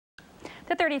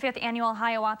The 35th annual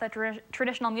Hiawatha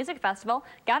Traditional Music Festival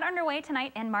got underway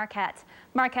tonight in Marquette.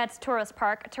 Marquette's Tourist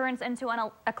Park turns into an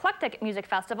eclectic music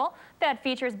festival that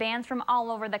features bands from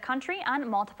all over the country on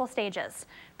multiple stages.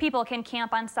 People can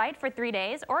camp on site for 3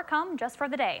 days or come just for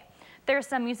the day. There's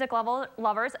some music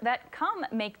lovers that come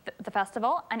make the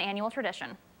festival an annual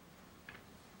tradition.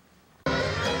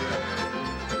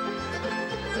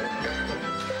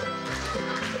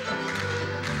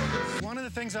 One of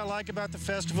the things I like about the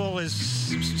festival is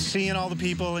seeing all the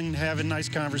people and having nice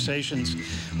conversations.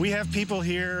 We have people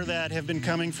here that have been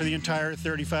coming for the entire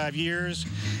 35 years.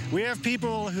 We have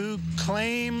people who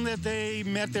claim that they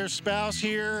met their spouse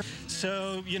here.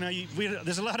 So, you know,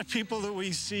 there's a lot of people that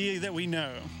we see that we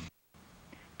know.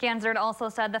 Ganzard also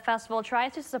said the festival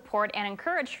tries to support and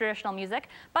encourage traditional music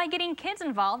by getting kids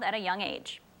involved at a young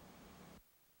age.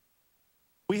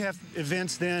 We have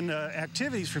events then,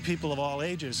 activities for people of all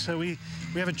ages. So we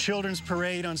have a children's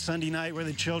parade on Sunday night where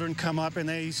the children come up and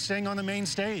they sing on the main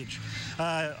stage.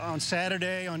 On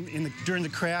Saturday, during the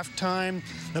craft time,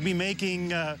 they'll be making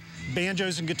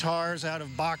banjos and guitars out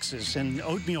of boxes and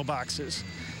oatmeal boxes.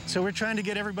 So we're trying to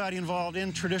get everybody involved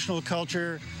in traditional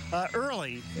culture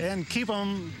early and keep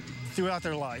them throughout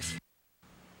their life.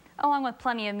 Along with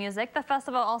plenty of music, the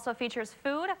festival also features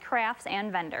food, crafts,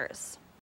 and vendors.